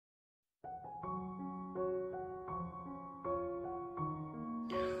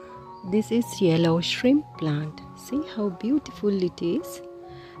This is yellow shrimp plant. See how beautiful it is.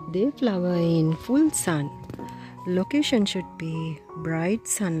 They flower in full sun. Location should be bright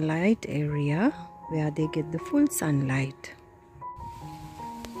sunlight area where they get the full sunlight.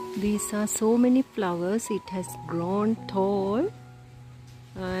 These are so many flowers. It has grown tall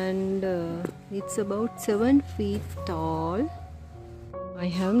and it's about 7 feet tall. I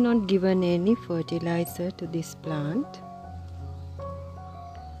have not given any fertilizer to this plant.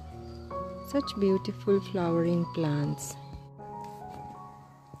 Such beautiful flowering plants.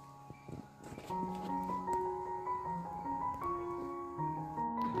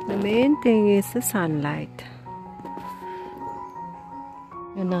 The main thing is the sunlight.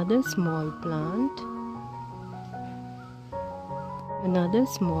 Another small plant. Another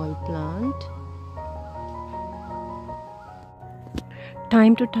small plant.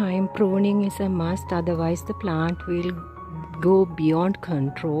 Time to time pruning is a must, otherwise the plant will go beyond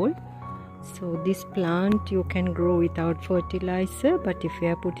control. So this plant you can grow without fertilizer, but if you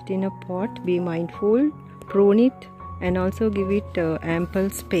have put it in a pot, be mindful, prune it and also give it ample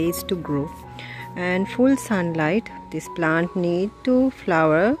space to grow. And full sunlight, this plant need to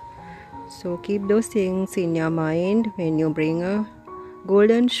flower. So keep those things in your mind when you bring a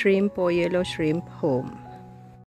golden shrimp or yellow shrimp home.